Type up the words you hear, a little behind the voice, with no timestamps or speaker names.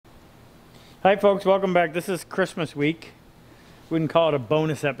Hi folks, welcome back. This is Christmas week. Wouldn't call it a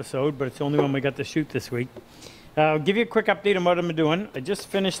bonus episode, but it's the only one we got to shoot this week. I'll give you a quick update on what I'm doing. I just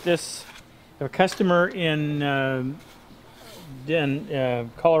finished this. A customer in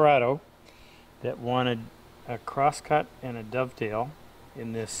Colorado that wanted a crosscut and a dovetail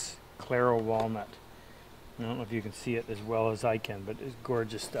in this Claro walnut. I don't know if you can see it as well as I can, but it's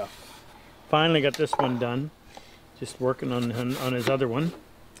gorgeous stuff. Finally got this one done. Just working on his other one.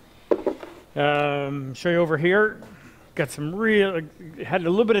 Show you over here. Got some had a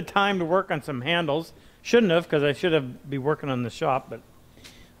little bit of time to work on some handles. Shouldn't have, because I should have been working on the shop, but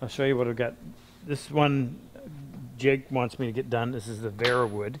I'll show you what I've got. This one Jake wants me to get done. This is the Vera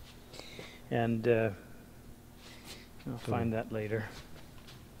wood, and I'll find that later.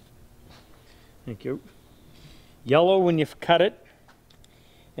 Thank you. Yellow when you cut it,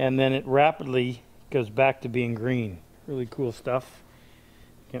 and then it rapidly goes back to being green. Really cool stuff.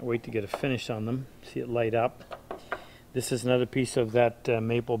 Can't wait to get a finish on them. See it light up. This is another piece of that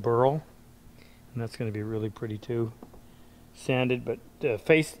maple burl, and that's going to be really pretty too. Sanded, but the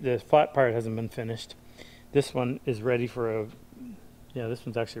flat part hasn't been finished. This one is ready for a, this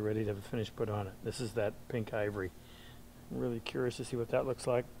one's actually ready to have a finish put on it. This is that pink ivory. I'm really curious to see what that looks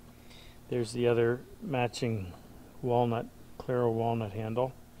like. There's the other matching walnut, Claro walnut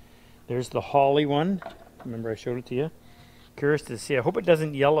handle. There's the holly one. Remember I showed it to you? Curious to see. I hope it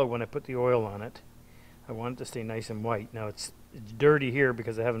doesn't yellow when I put the oil on it. I want it to stay nice and white. Now it's dirty here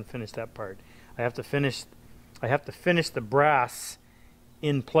because I haven't finished that part. I have to finish the brass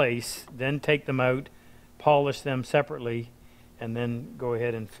in place, then take them out, polish them separately, and then go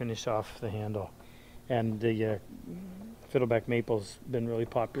ahead and finish off the handle. And the fiddleback maple's been really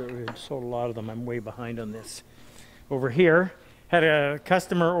popular. We've sold a lot of them. I'm way behind on this. Over here, had a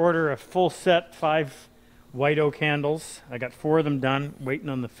customer order a full set, 5 white oak handles. I got 4 of them done, waiting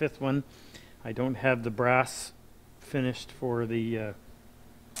on the 5th one. I don't have the brass finished for the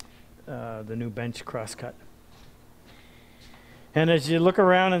new bench crosscut. And as you look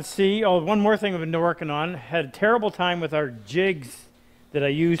around and see, one more thing I've been working on. Had a terrible time with our jigs that I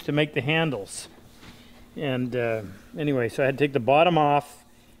use to make the handles. And anyway, so I had to take the bottom off.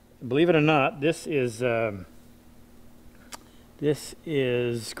 Believe it or not, this is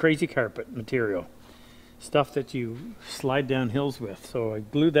crazy carpet material. Stuff that you slide down hills with. So I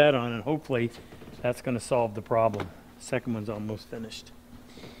glued that on, and hopefully that's going to solve the problem. The second one's almost finished.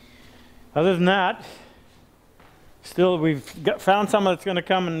 Other than that, still we've found someone that's going to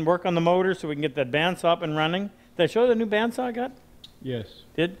come and work on the motor so we can get that bandsaw up and running. Did I show you the new bandsaw I got? Yes.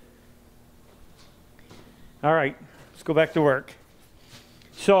 Did? All right, let's go back to work.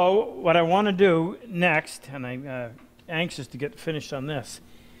 So what I want to do next, and I'm anxious to get finished on this,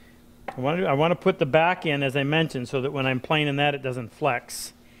 I want to put the back in, as I mentioned, so that when I'm planing that, it doesn't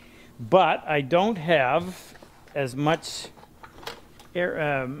flex. But I don't have as much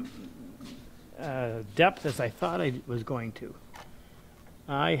depth as I thought I was going to.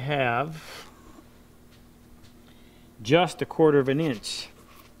 I have just 1/4 of an inch.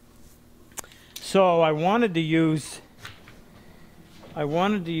 So I wanted to use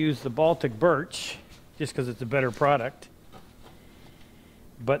the Baltic birch, just because it's a better product.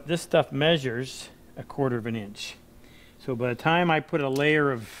 But this stuff measures 1/4 of an inch. So by the time I put a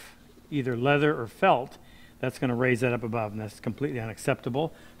layer of either leather or felt, that's going to raise that up above, and that's completely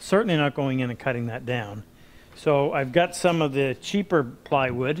unacceptable. Certainly not going in and cutting that down. So I've got some of the cheaper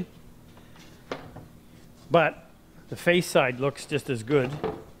plywood, but the face side looks just as good,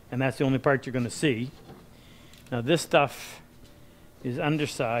 and that's the only part you're going to see. Now this stuff is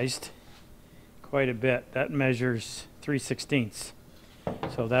undersized quite a bit. That measures 3/16.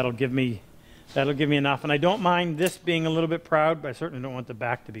 So that'll give me enough, and I don't mind this being a little bit proud, but I certainly don't want the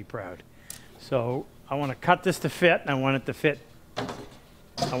back to be proud. So I want to cut this to fit, and I want it to fit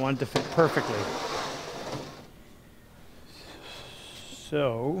perfectly.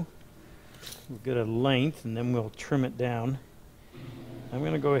 So we'll get a length, and then we'll trim it down. I'm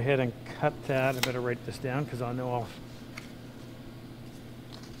going to go ahead and cut that. I better write this down because I'll know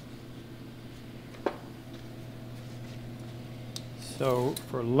So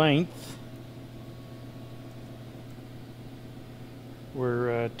for length,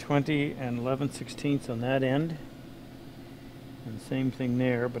 we're 20 and 11/16 on that end, and same thing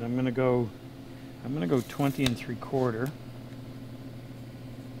there. But I'm gonna go 20 and 3/4.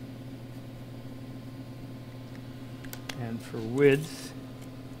 And for width,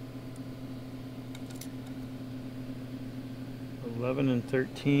 11 and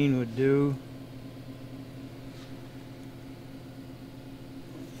 13 would do.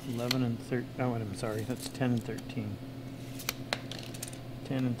 11 and 13, oh, I'm sorry, that's 10 and 13.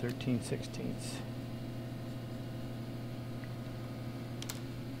 10 and 13/16.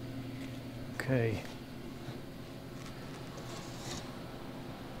 Okay.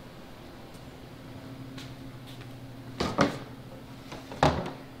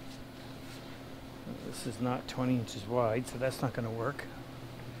 This is not 20 inches wide, so that's not going to work.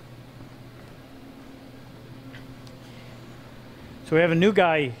 So we have a new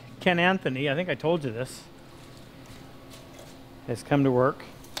guy, Ken Anthony, I think I told you this, has come to work.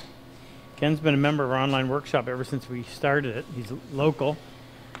 Ken's been a member of our online workshop ever since we started it. He's local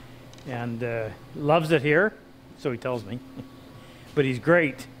and loves it here, so he tells me. But he's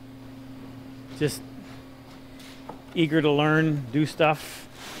great. Just eager to learn, do stuff,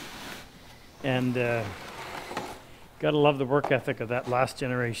 and gotta love the work ethic of that last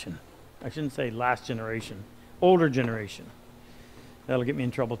generation. I shouldn't say last generation, older generation. That'll get me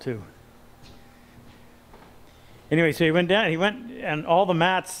in trouble too. Anyway, so he went down, and all the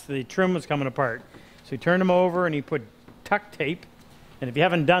mats, the trim was coming apart. So he turned them over and he put tuck tape, and if you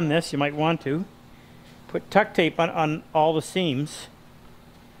haven't done this, you might want to. Put tuck tape on all the seams,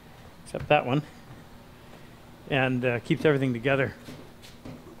 except that one, and keeps everything together.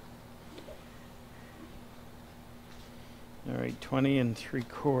 All right, 20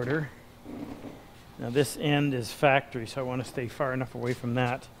 3/4. Now this end is factory, so I want to stay far enough away from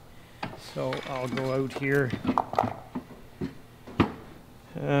that. So I'll go out here,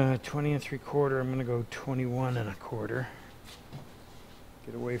 20 3/4. I'm going to go 21 1/4.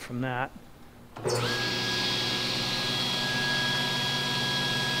 Get away from that.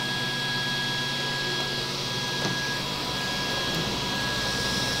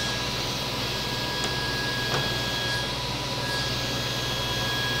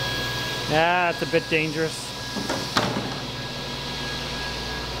 That's a bit dangerous.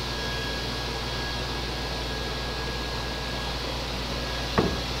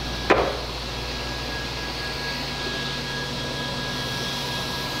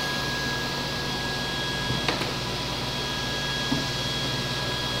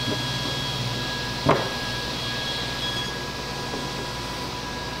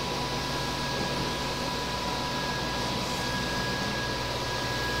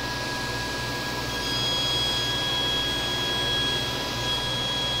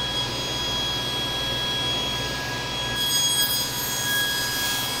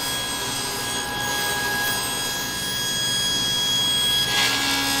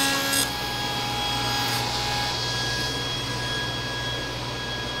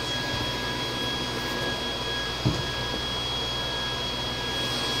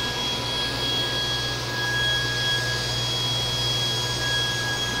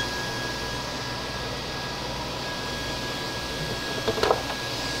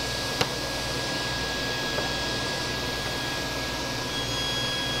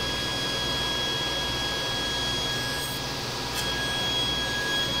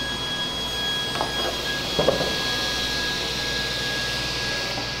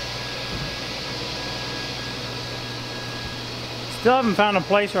 Still haven't found a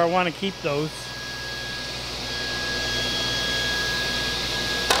place where I want to keep those.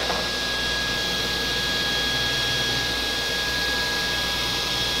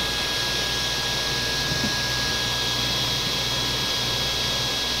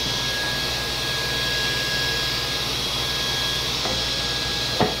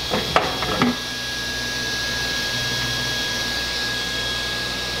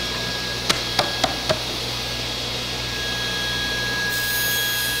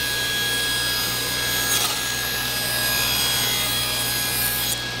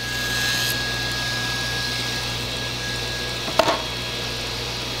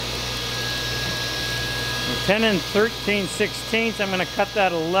 So 10 13/16. I'm going to cut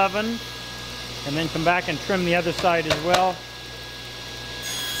that 11 and then come back and trim the other side as well.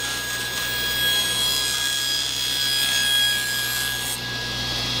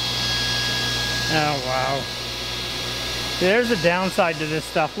 Oh wow. There's a downside to this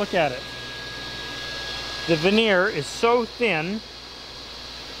stuff. Look at it. The veneer is so thin.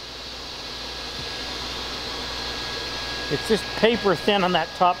 It's just paper thin on that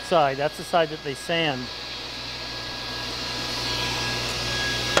top side. That's the side that they sand.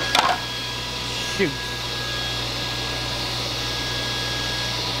 Shoot.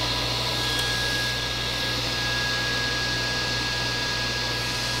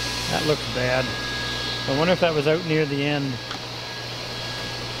 That looks bad. I wonder if that was out near the end.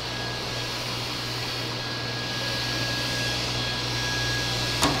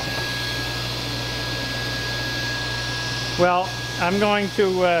 Well, I'm going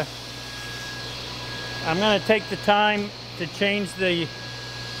to take the time to change the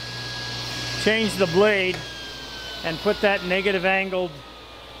change the blade and put that negative angled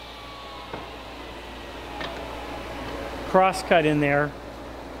cross cut in there.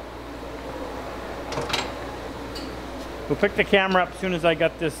 We'll pick the camera up as soon as I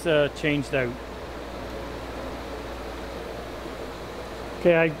got this changed out.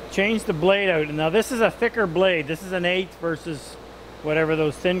 Okay, I changed the blade out. Now this is a thicker blade. This is an 1/8 versus whatever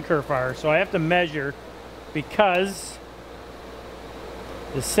those thin kerf are. So I have to measure, because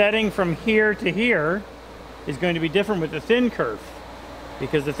the setting from here to here is going to be different with the thin kerf,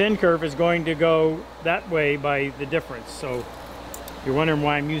 because the thin kerf is going to go that way by the difference. So you're wondering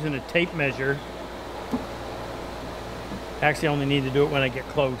why I'm using a tape measure. Actually, I only need to do it when I get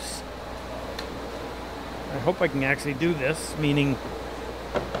close. I hope I can actually do this, meaning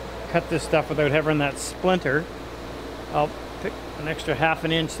cut this stuff without having that splinter. I'll pick an extra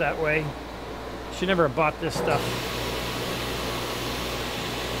 1/2 inch that way. Should never have bought this stuff.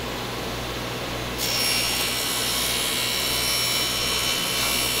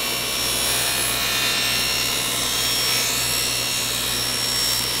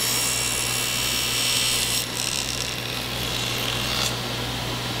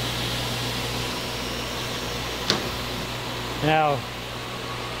 Now,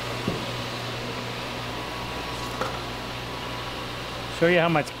 show you how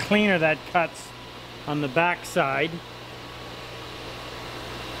much cleaner that cuts on the back side.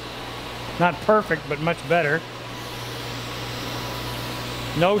 Not perfect, but much better.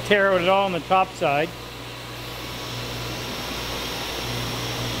 No tear out at all on the top side.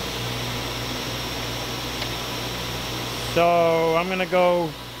 So I'm gonna go,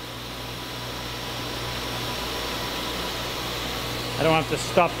 I don't have to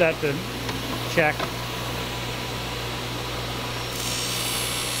stop that to check.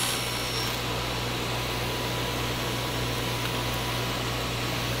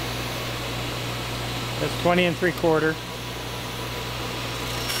 That's 20 3/4.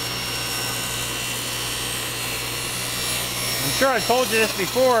 I'm sure I told you this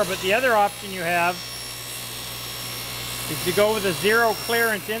before, but the other option you have is to go with a 0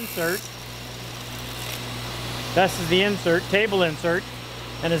 clearance insert. This is the insert, table insert.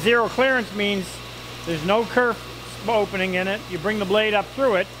 And a 0 clearance means there's no kerf opening in it. You bring the blade up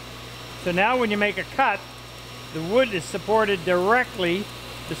through it. So now when you make a cut, the wood is supported directly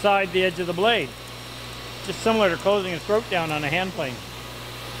beside the edge of the blade. Just similar to closing a throat down on a hand plane.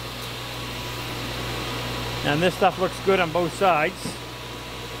 And this stuff looks good on both sides.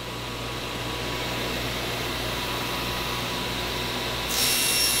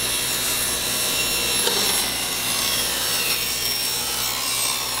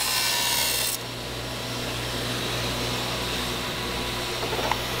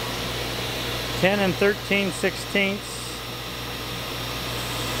 Ten 13/16.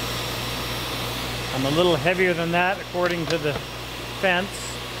 I'm a little heavier than that according to the fence.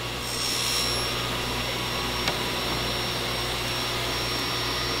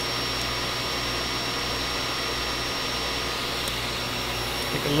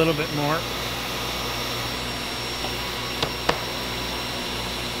 Take a little bit more.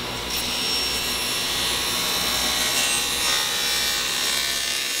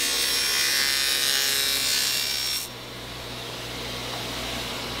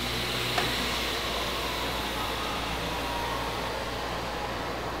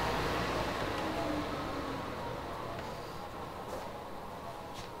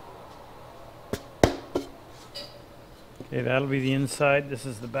 Okay, that'll be the inside. This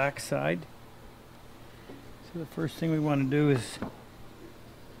is the back side. So the first thing we want to do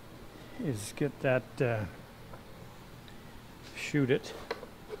is get that, shoot it.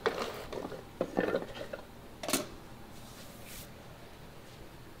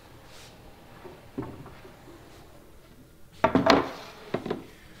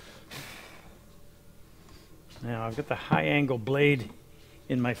 Now I've got the high angle blade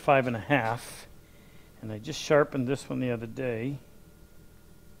in my 5.5. And I just sharpened this one the other day.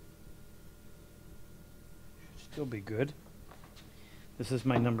 Should still be good. This is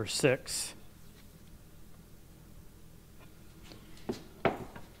my number 6.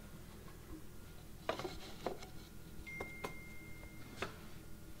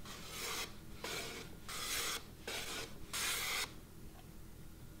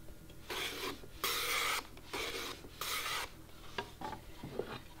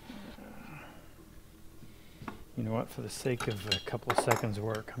 You know what, for the sake of a couple of seconds of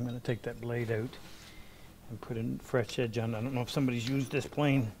work, I'm going to take that blade out and put a fresh edge on. I don't know if somebody's used this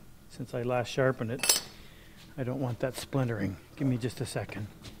plane since I last sharpened it. I don't want that splintering. Give me just a second.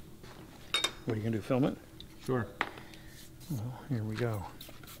 What are you going to do, film it? Sure. Well, here we go.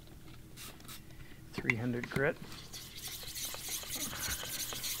 300 grit.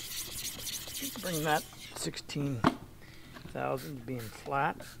 Bring that 16,000 being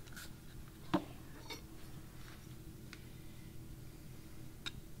flat.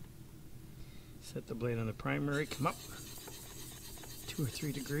 Set the blade on the primary, come up 2 or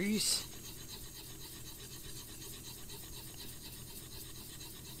 3 degrees.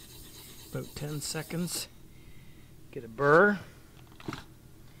 About 10 seconds. Get a burr.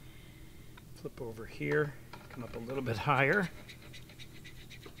 Flip over here, come up a little bit higher.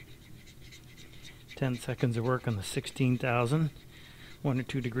 10 seconds of work on the 16,000, 1 or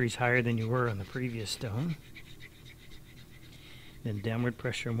 2 degrees higher than you were on the previous stone. Then downward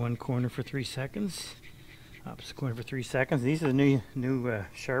pressure in one corner for 3 seconds, opposite corner for 3 seconds. These are the new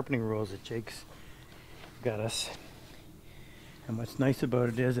sharpening rules that Jake's got us. And what's nice about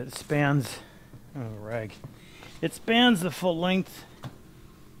it is it spans, it spans the full length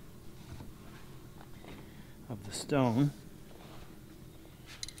of the stone.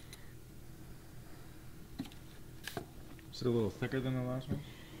 Is it a little thicker than the last one?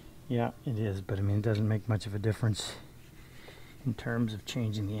 Yeah, it is, but I mean, it doesn't make much of a difference in terms of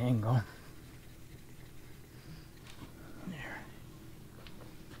changing the angle. There.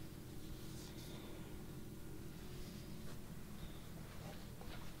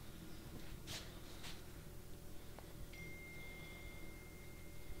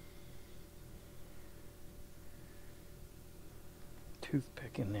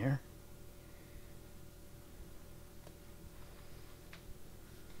 Toothpick in there.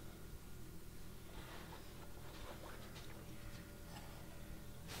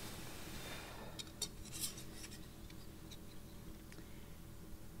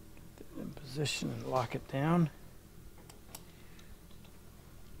 Position and lock it down.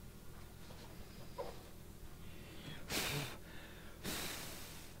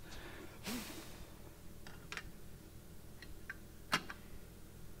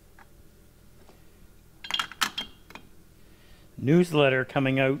 Newsletter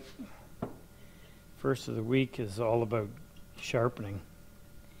coming out first of the week is all about sharpening.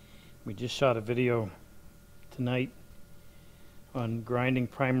 We just shot a video tonight on grinding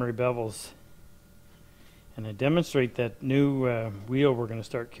primary bevels, and I demonstrate that new wheel we're going to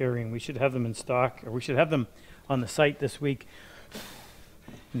start carrying. We should have them in stock, or we should have them on the site this week.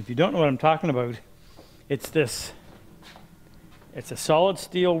 And if you don't know what I'm talking about, it's this. It's a solid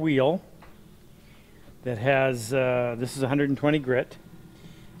steel wheel that has, this is 120 grit,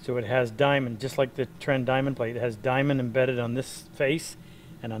 so it has diamond, just like the Trend diamond plate. It has diamond embedded on this face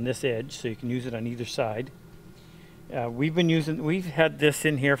and on this edge, so you can use it on either side. We've had this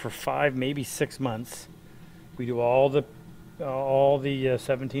in here for 5, maybe 6 months. We do all the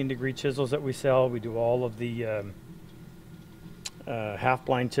 17-degree chisels that we sell. We do all of the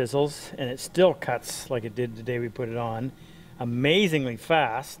half-blind chisels, and it still cuts like it did the day we put it on, amazingly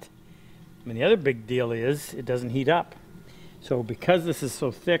fast. I mean, the other big deal is it doesn't heat up. So because this is so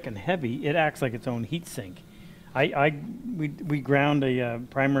thick and heavy, it acts like its own heat sink. We ground a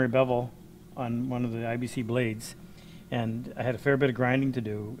primary bevel on one of the IBC blades, and I had a fair bit of grinding to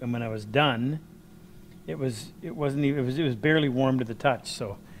do, and when I was done, it was barely warm to the touch,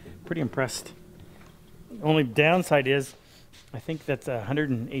 so pretty impressed. The only downside is I think that's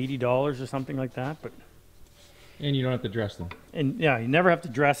 $180 or something like that, but And you don't have to dress them. And yeah, you never have to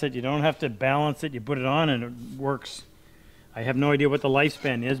dress it, you don't have to balance it, you put it on and it works. I have no idea what the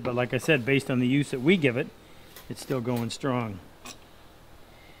lifespan is, but like I said, based on the use that we give it, it's still going strong.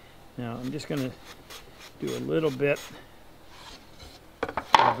 Now I'm just going to do a little bit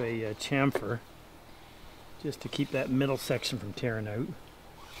of a chamfer just to keep that middle section from tearing out.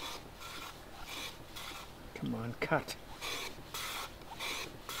 Come on, cut.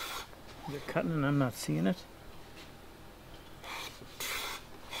 You're cutting and I'm not seeing it.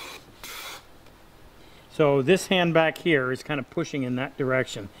 So this hand back here is kind of pushing in that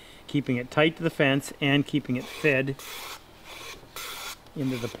direction, keeping it tight to the fence and keeping it fed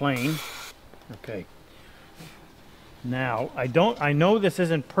into the plane. Okay. Now, I know this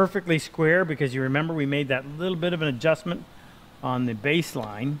isn't perfectly square because you remember we made that little bit of an adjustment on the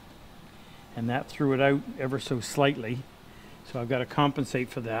baseline and that threw it out ever so slightly. So I've got to compensate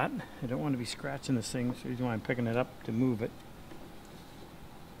for that. I don't want to be scratching this thing, so the reason why I'm picking it up to move it.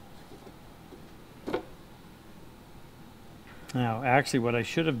 Now, actually what I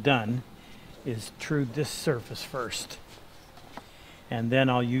should have done is trued this surface first. And then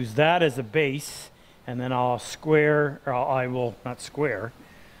I'll use that as a base, and then I'll square, or I will not square,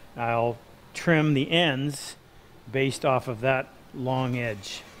 I'll trim the ends based off of that long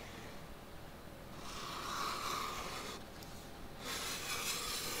edge.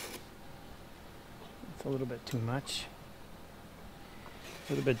 It's a little bit too much.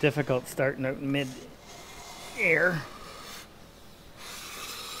 A little bit difficult starting out in mid-air.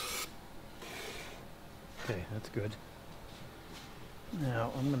 Okay, that's good.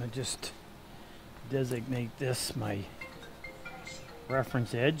 Now I'm going to just designate this my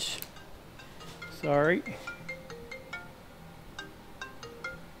reference edge. Sorry.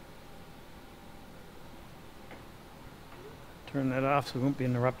 Turn that off so we won't be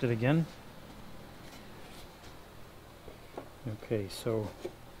interrupted again. Okay, so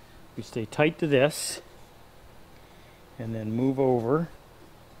we stay tight to this and then move over.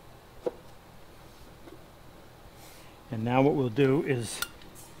 And now what we'll do is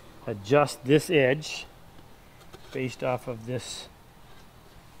adjust this edge based off of this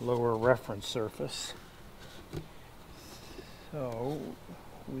lower reference surface. So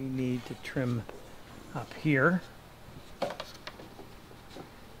we need to trim up here.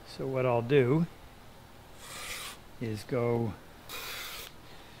 So what I'll do is go,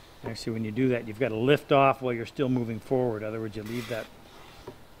 actually when you do that you've got to lift off while you're still moving forward. In other words, you leave that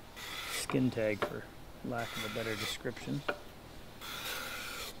skin tag for lack of a better description.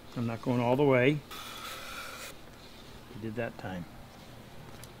 I'm not going all the way. I did that time.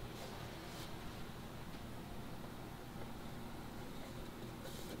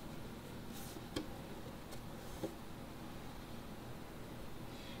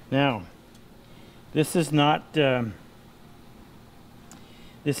 Now, this is not, this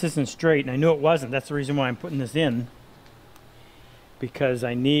isn't straight, and I knew it wasn't. That's the reason why I'm putting this in, because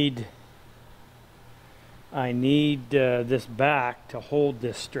I need this back to hold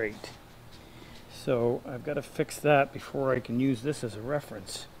this straight. So I've got to fix that before I can use this as a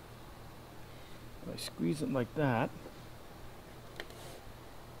reference. If I squeeze it like that,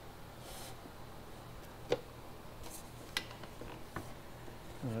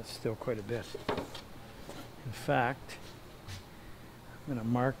 well, that's still quite a bit. In fact, I'm going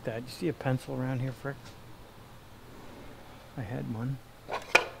to mark that. You see a pencil around here, Frick? I had one.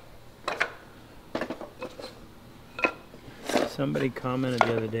 Somebody commented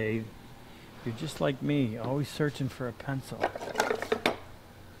the other day, you're just like me, always searching for a pencil.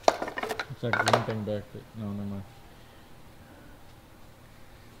 It's that green thing back there. No, never mind.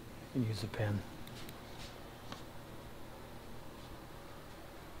 You can use a pen.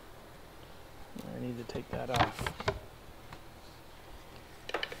 I need to take that off.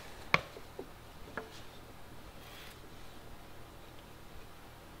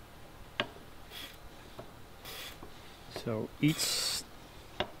 So each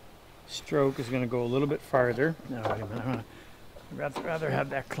stroke is going to go a little bit farther. Now wait a minute, I'd rather have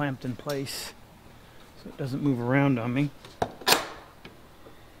that clamped in place so it doesn't move around on me.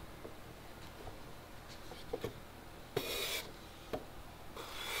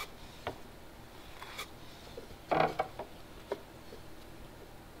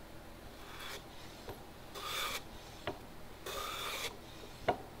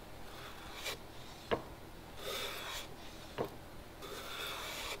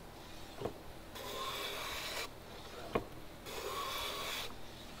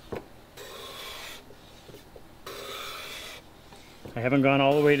 I haven't gone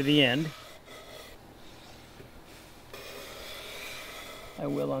all the way to the end. I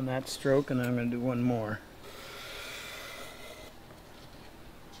will on that stroke, and I'm going to do one more.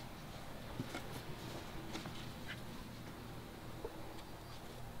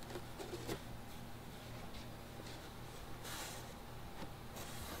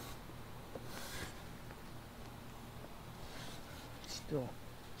 Still.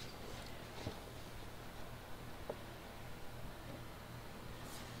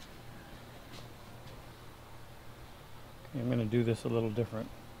 I'm going to do this a little different.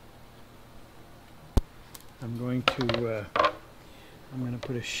 I'm going to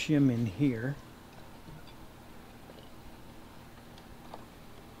put a shim in here.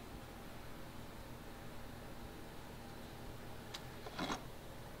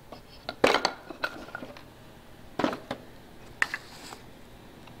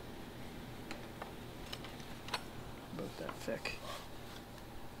 About that thick.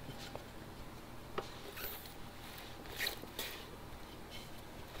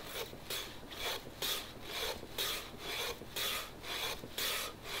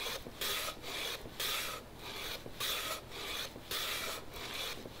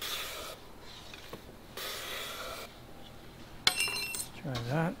 Try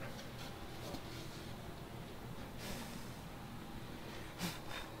that.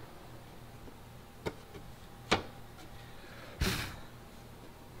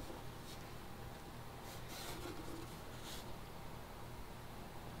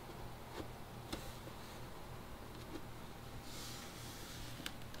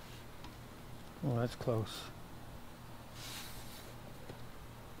 Oh, that's close.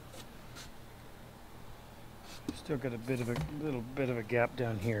 Still got a little bit of a gap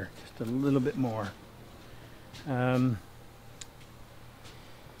down here, just a little bit more. Add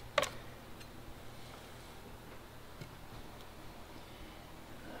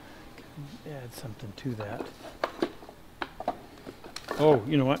something to that. Oh,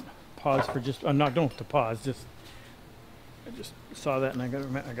 you know what? Pause for just. No, don't have to pause. I just saw that, and I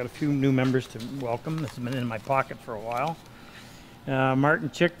got a few new members to welcome. This has been in my pocket for a while.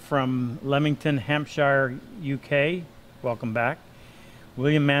 Martin Chick from Leamington, Hampshire, UK. Welcome back.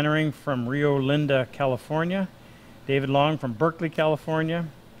 William Mannering from Rio Linda, California. David Long from Berkeley, California.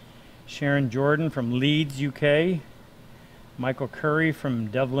 Sharon Jordan from Leeds, UK. Michael Curry from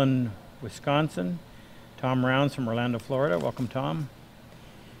Devlin, Wisconsin. Tom Rounds from Orlando, Florida. Welcome, Tom.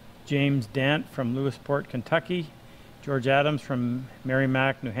 James Dant from Lewisport, Kentucky. George Adams from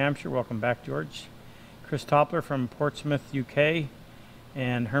Merrimack, New Hampshire. Welcome back, George. Chris Toppler from Portsmouth, UK.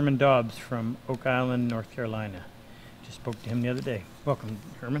 And Herman Dobbs from Oak Island, North Carolina. Just spoke to him the other day. Welcome,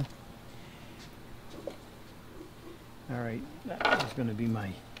 Herman. All right, that is going to be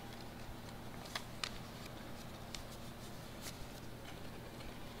my...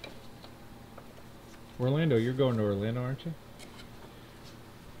 Orlando, you're going to Orlando, aren't you?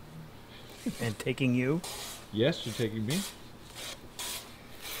 And taking you, Yes, you're taking me.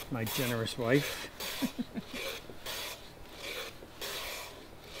 my generous wife.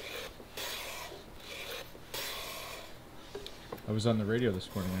 I was on the radio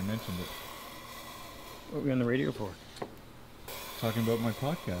this morning. I mentioned it. What were we on the radio for? Talking about my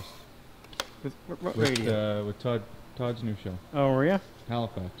podcast. With what radio? With Todd's new show, Oh, were you?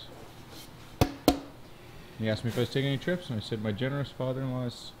 Halifax. He asked me if I was taking any trips, and I said my generous father-in-law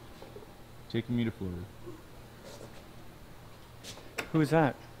is taking me to Florida. Who's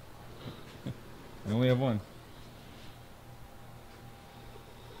that? I only have one.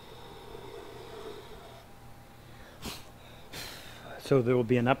 So there will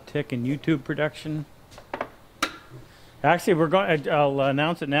be an uptick in YouTube production. Actually, we're going. I'll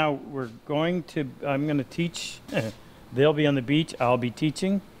announce it now. I'm going to teach. They'll be on the beach. I'll be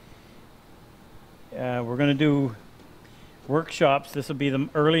teaching. We're going to do workshops. This will be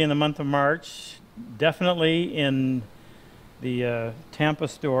early in the month of March. Definitely in the Tampa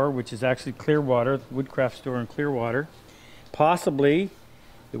store, which is actually Clearwater, the Woodcraft store in Clearwater. Possibly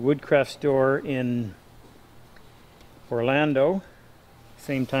the Woodcraft store in Orlando,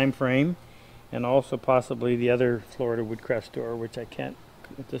 same time frame, and also possibly the other Florida Woodcraft store, which I can't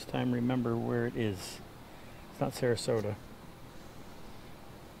at this time remember where it is. It's not Sarasota.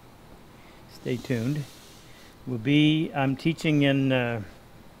 Stay tuned. I'm teaching in, let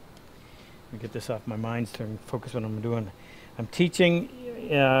me get this off my mind so I can focus on what I'm doing. I'm teaching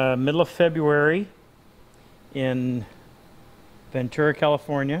middle of February in Ventura,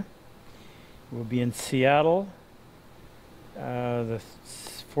 California. We'll be in Seattle the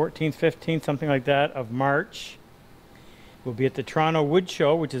 14th, 15th, something like that, of March. We'll be at the Toronto Wood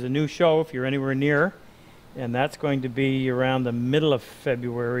Show, which is a new show if you're anywhere near, and that's going to be around the middle of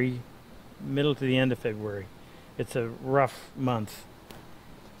February, middle to the end of February. It's a rough month.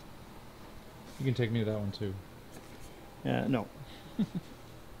 You can take me to that one too. No.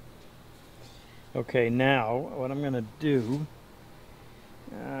 Okay, now what I'm going to do,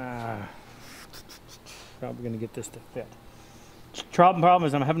 probably going to get this to fit. Problem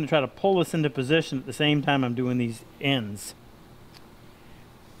is I'm having to try to pull this into position at the same time I'm doing these ends.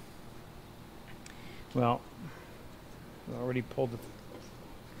 Well, I already pulled the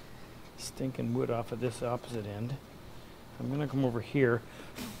stinking wood off of this opposite end. I'm going to come over here,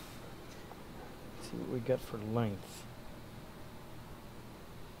 see what we got for length.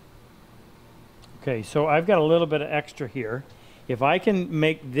 Okay, so I've got a little bit of extra here. If I can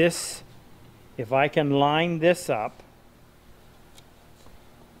make this, if I can line this up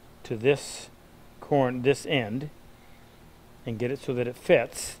to this this end and get it so that it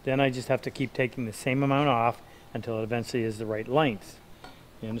fits, then I just have to keep taking the same amount off until it eventually is the right length.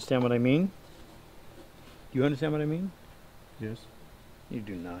 You understand what I mean? Do you understand what I mean? Yes. You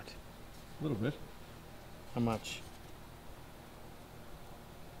do not. A little bit. How much?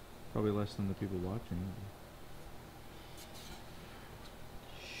 Probably less than the people watching.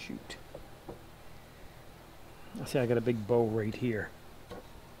 Shoot. I see I got a big bow right here.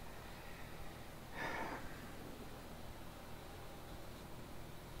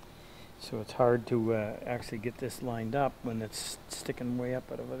 So it's hard to actually get this lined up when it's sticking way up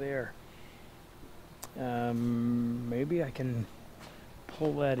out over there. Maybe I can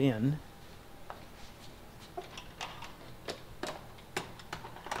pull that in.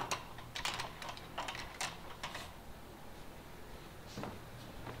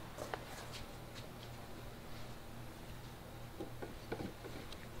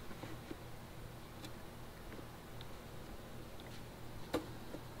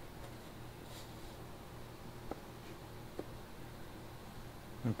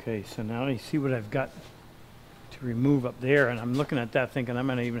 Okay, so now you see what I've got to remove up there, and I'm looking at that thinking I'm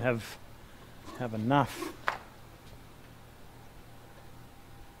going to even have enough.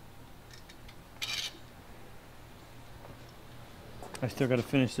 I still got to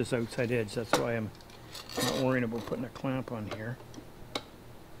finish this outside edge. That's why I'm not worrying about putting a clamp on here.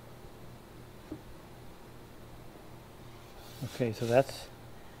 Okay, so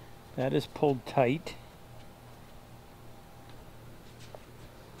that is pulled tight.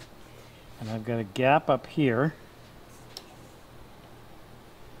 And I've got a gap up here.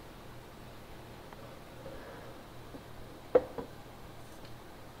 I've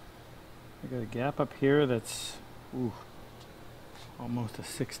got a gap up here that's almost a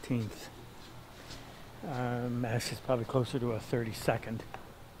 16th. Actually, it's probably closer to a 32nd.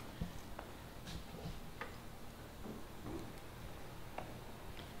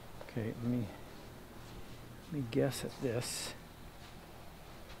 Okay, let me guess at this.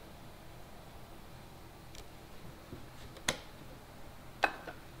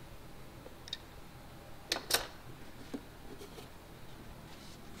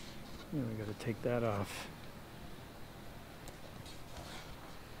 We got to take that off.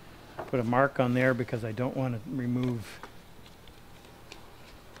 Put a mark on there because I don't want to remove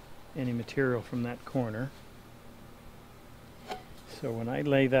any material from that corner. So when I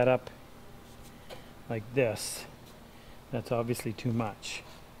lay that up like this, that's obviously too much.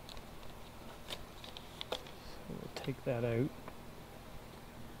 So we'll take that out.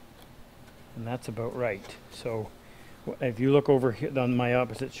 And that's about right. So if you look over here on my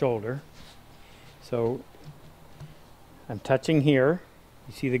opposite shoulder, so I'm touching here.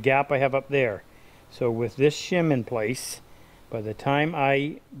 You see the gap I have up there. So with this shim in place, by the time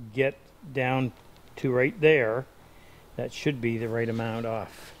I get down to right there, that should be the right amount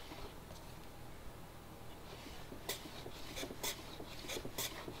off.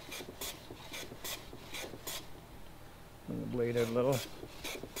 Bring the blade out a little.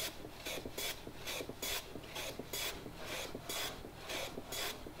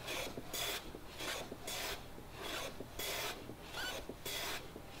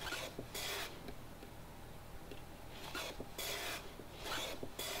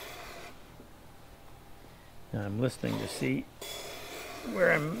 Now I'm listening to see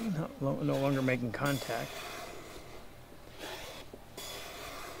where I'm no longer making contact.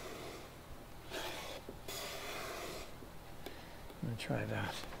 I'm going to try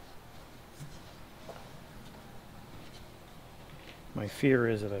that. My fear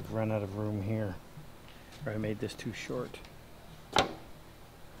is that I've run out of room here, or I made this too short.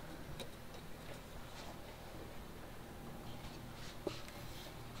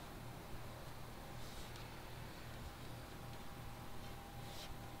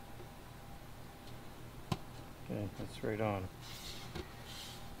 Okay, that's right on.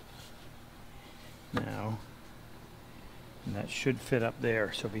 Now, and that should fit up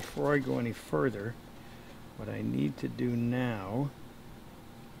there. So before I go any further, what I need to do now,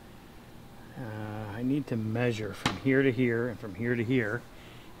 I need to measure from here to here and from here to here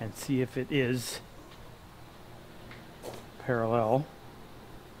and see if it is parallel.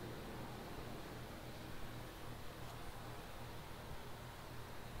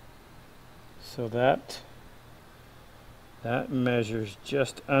 So that measures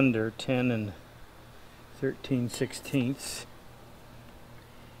just under 10 and 13/16,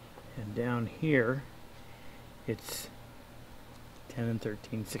 and down here it's 10 and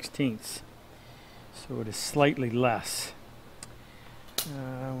 13/16, so it is slightly less.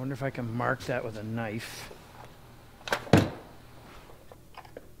 I wonder if I can mark that with a knife.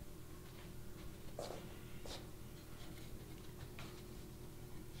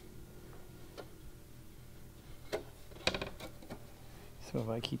 So if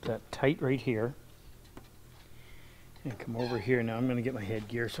I keep that tight right here and come over here, now I'm going to get my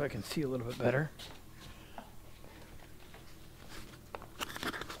headgear so I can see a little bit better.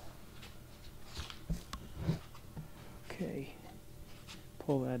 Okay,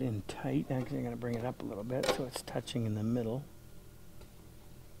 pull that in tight. Actually, I'm going to bring it up a little bit so it's touching in the middle,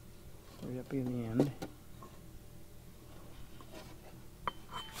 right up in the end.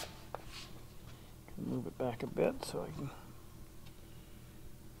 Move it back a bit so I can.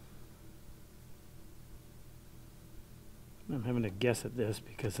 I'm having to guess at this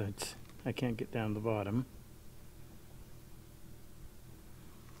because I can't get down to the bottom.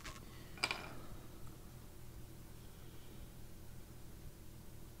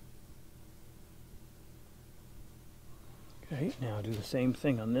 Okay, now I'll do the same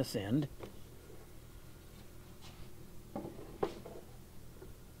thing on this end.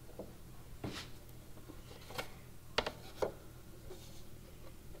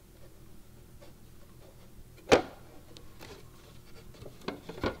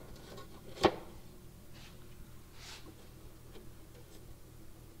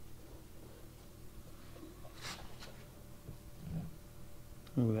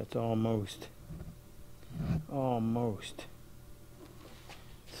 Ooh, that's almost. Almost.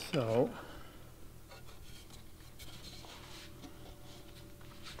 So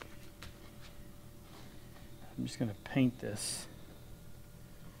I'm just going to paint this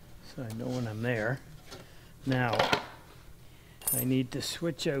so I know when I'm there. Now I need to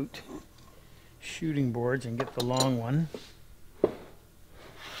switch out shooting boards and get the long one.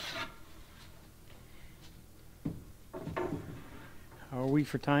 How are we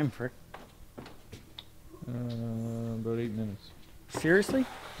for time, Frick? About 8 minutes. Seriously?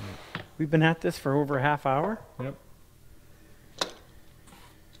 Yeah. We've been at this for over a half hour? Yep.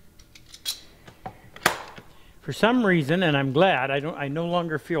 For some reason, and I'm glad, I no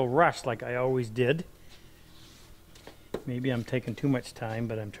longer feel rushed like I always did. Maybe I'm taking too much time,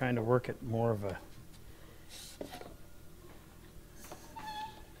 but I'm trying to work at more of a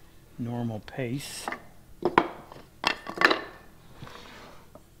normal pace.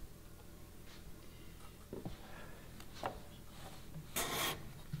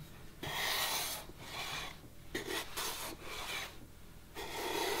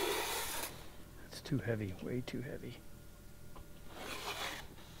 It's too heavy, way too heavy.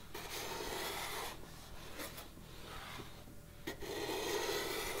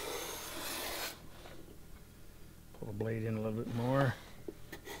 Pull the blade in a little bit more.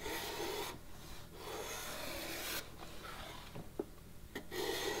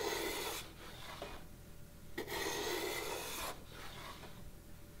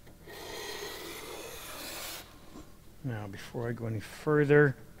 Now, before I go any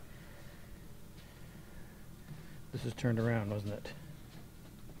further, this is turned around, wasn't it?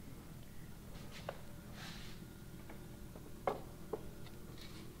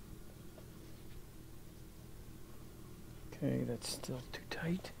 Okay, that's still too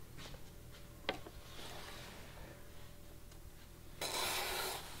tight.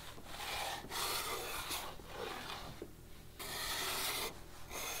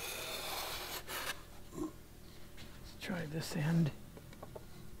 Let's try this end.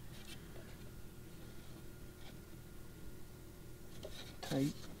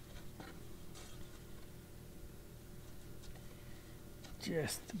 Tight.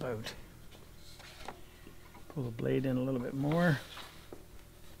 Just about. Pull the blade in a little bit more.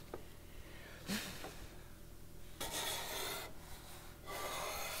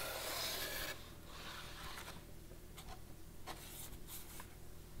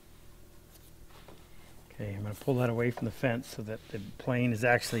 Okay, I'm going to pull that away from the fence so that the plane is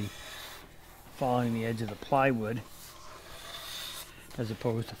actually following the edge of the plywood as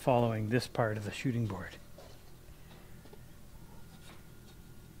opposed to following this part of the shooting board.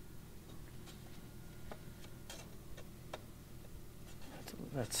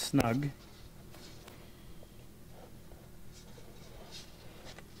 That's snug.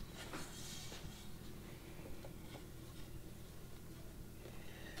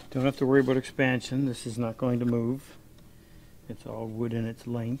 Don't have to worry about expansion. This is not going to move. It's all wood in its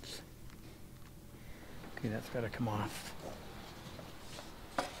length. Okay, that's got to come off.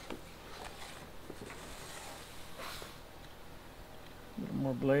 A little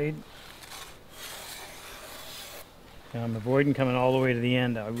more blade. Now I'm avoiding coming all the way to the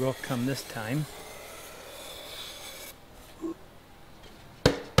end. I will come this time.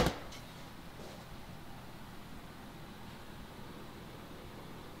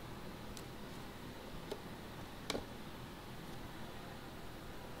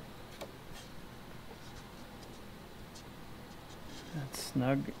 That's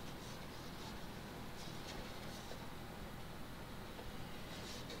snug.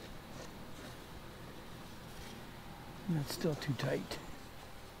 That's still too tight.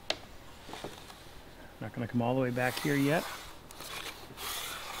 Not going to come all the way back here yet.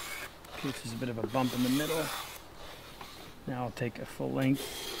 In case there's a bit of a bump in the middle. Now I'll take a full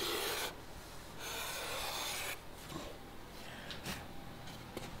length.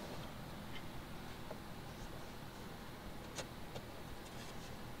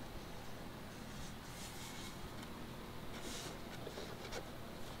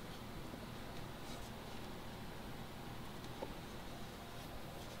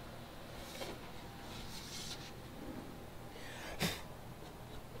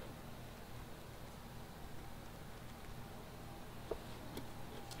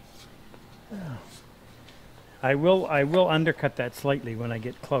 I will undercut that slightly when I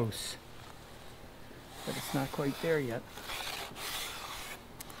get close, but it's not quite there yet.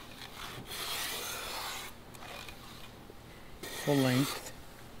 Full length.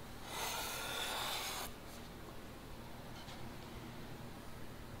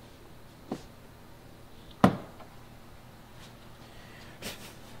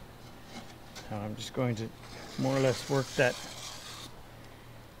 Now I'm just going to more or less work that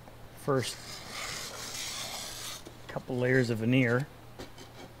first couple layers of veneer.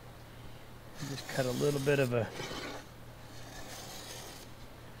 Just cut a little bit of a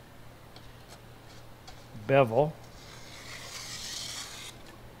bevel.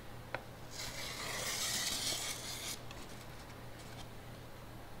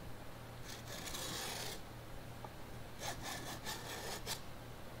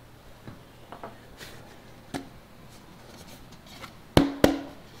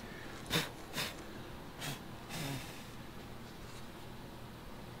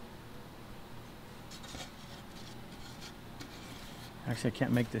 Actually, I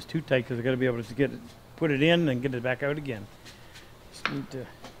can't make this too tight because I got to be able to get it, put it in and get it back out again. Just need to.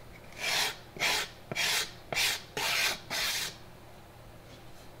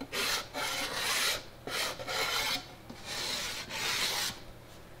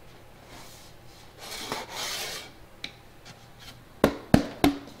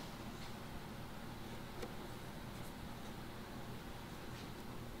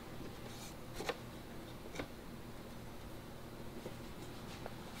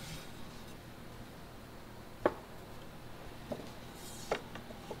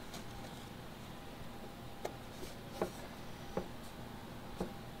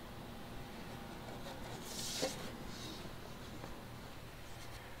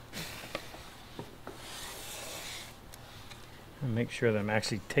 And make sure that I'm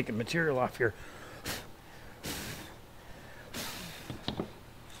actually taking material off here.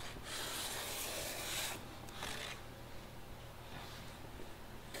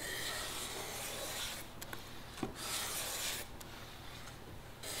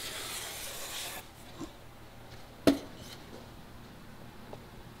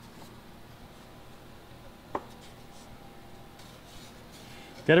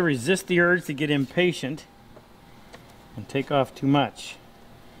 Got to resist the urge to get impatient and take off too much.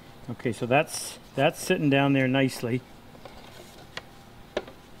 Okay, so that's sitting down there nicely.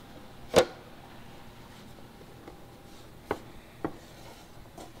 But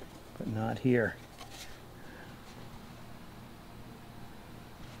not here.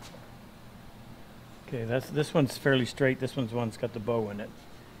 Okay, this one's fairly straight. This one's got the bow in it.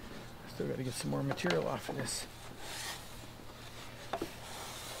 Still got to get some more material off of this.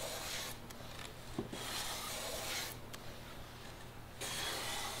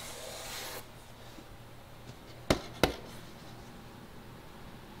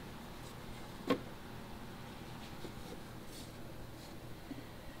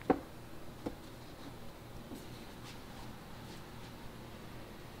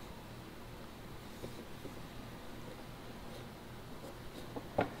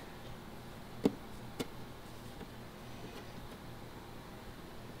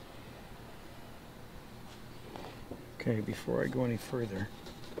 Okay, before I go any further,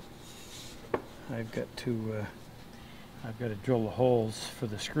 I've got to drill the holes for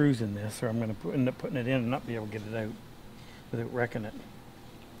the screws in this, or I'm going to end up putting it in and not be able to get it out without wrecking it.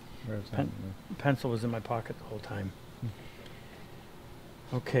 Pencil was in my pocket the whole time.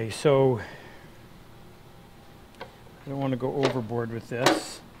 Okay, so I don't want to go overboard with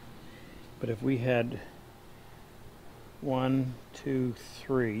this, but if we had 1, 2,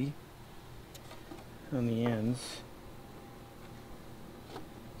 3 on the ends.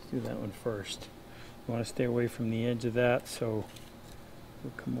 Do that one first. You want to stay away from the edge of that, so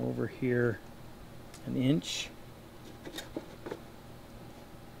we'll come over here 1 inch.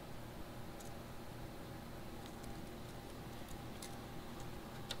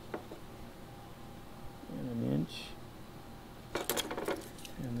 And 1 inch.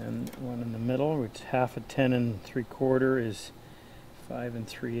 And then one in the middle, which half of 10 3/4 is 5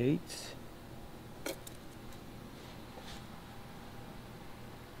 3/8.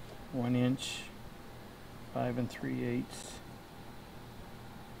 1 inch, 5 3/8,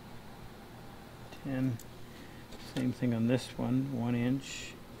 10. Same thing on this one, 1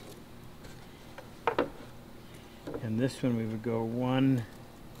 inch. And this one we would go 1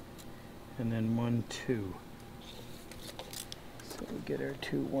 and then 1, 2. So we get our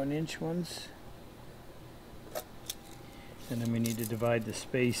 2 1-inch ones. And then we need to divide the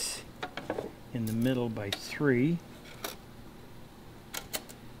space in the middle by 3.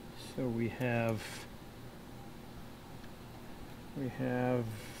 So we have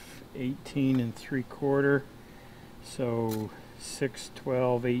 18 3/4, so 6,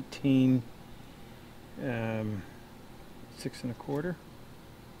 12, 18, 6 1/4,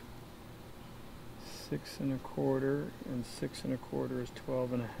 6 1/4, and 6 1/4 is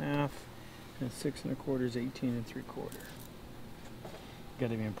 12 1/2, and 6 1/4 is 18 3/4. got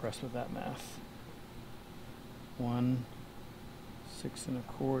to be impressed with that math. 1, 6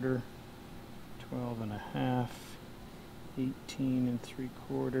 1/4, 12 1/2, 18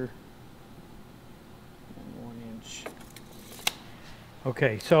 3/4, and 1 inch.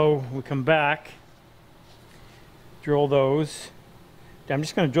 Okay, so we come back, drill those. I'm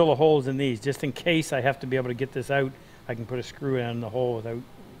just going to drill the holes in these, just in case I have to be able to get this out. I can put a screw in the hole without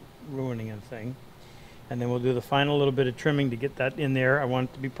ruining anything. And then we'll do the final little bit of trimming to get that in there. I want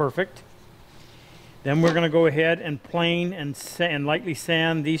it to be perfect. Then we're going to go ahead and plane and lightly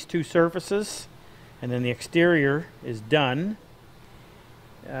sand these two surfaces. And then the exterior is done.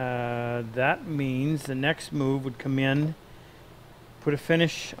 That means the next move would come in, put a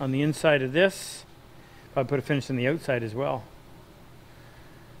finish on the inside of this. Probably put a finish on the outside as well.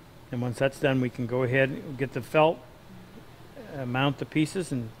 And once that's done, we can go ahead and get the felt, mount the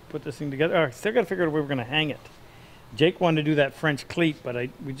pieces, and put this thing together. Oh, I still got to figure out where we're going to hang it. Jake wanted to do that French cleat, but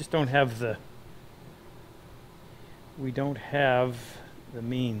we just don't have the. We don't have the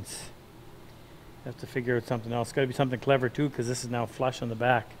means. Have to figure out something else. It's got to be something clever too, because this is now flush on the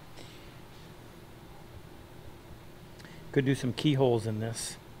back. Could do some keyholes in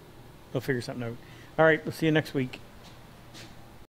this. We'll figure something out. All right, we'll see you next week.